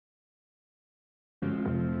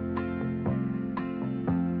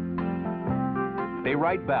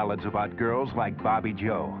write ballads about girls like Bobbie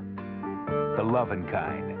Jo, the loving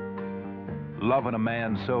kind. Loving a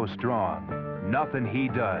man so strong, nothing he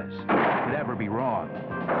does could ever be wrong.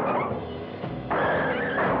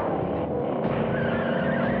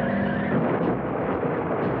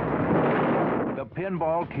 The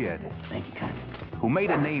pinball kid, thank you, Cut, who made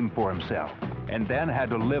a name for himself and then had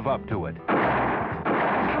to live up to it.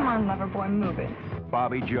 Come on, lover boy, move it.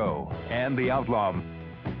 Bobbie Jo and the outlaw,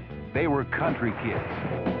 they were country kids.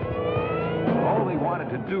 All they wanted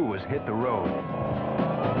to do was hit the road.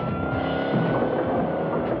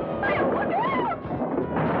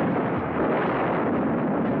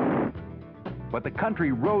 But the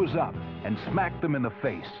country rose up and smacked them in the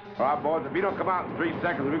face. All right, boys, if you don't come out in 3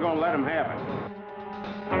 seconds, we're going to let them have it.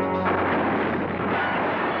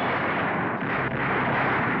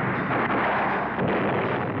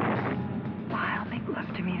 Lyle, make love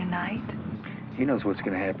to me tonight. He knows what's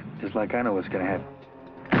going to happen, just like I know what's going to happen.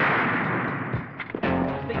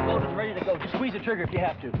 Big boat is ready to go. Just squeeze the trigger if you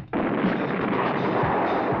have to.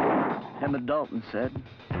 Emmett Dalton said,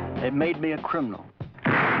 "They made me a criminal.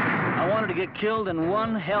 I wanted to get killed in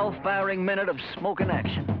one hell-firing minute of smoking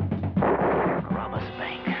action. Rob a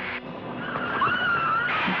bank."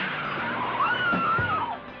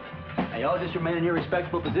 Hey, y'all just remain in your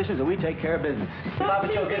respectable positions and we take care of business.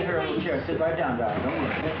 Bobbie Jo, get her a little chair. Sit right down, darling. Don't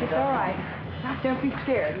worry. It's all right. Now, don't be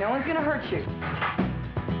scared. No one's gonna hurt you.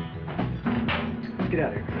 Get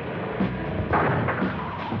out of here.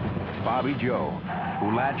 Bobbie Jo,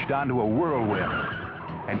 who latched onto a whirlwind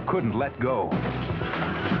and couldn't let go.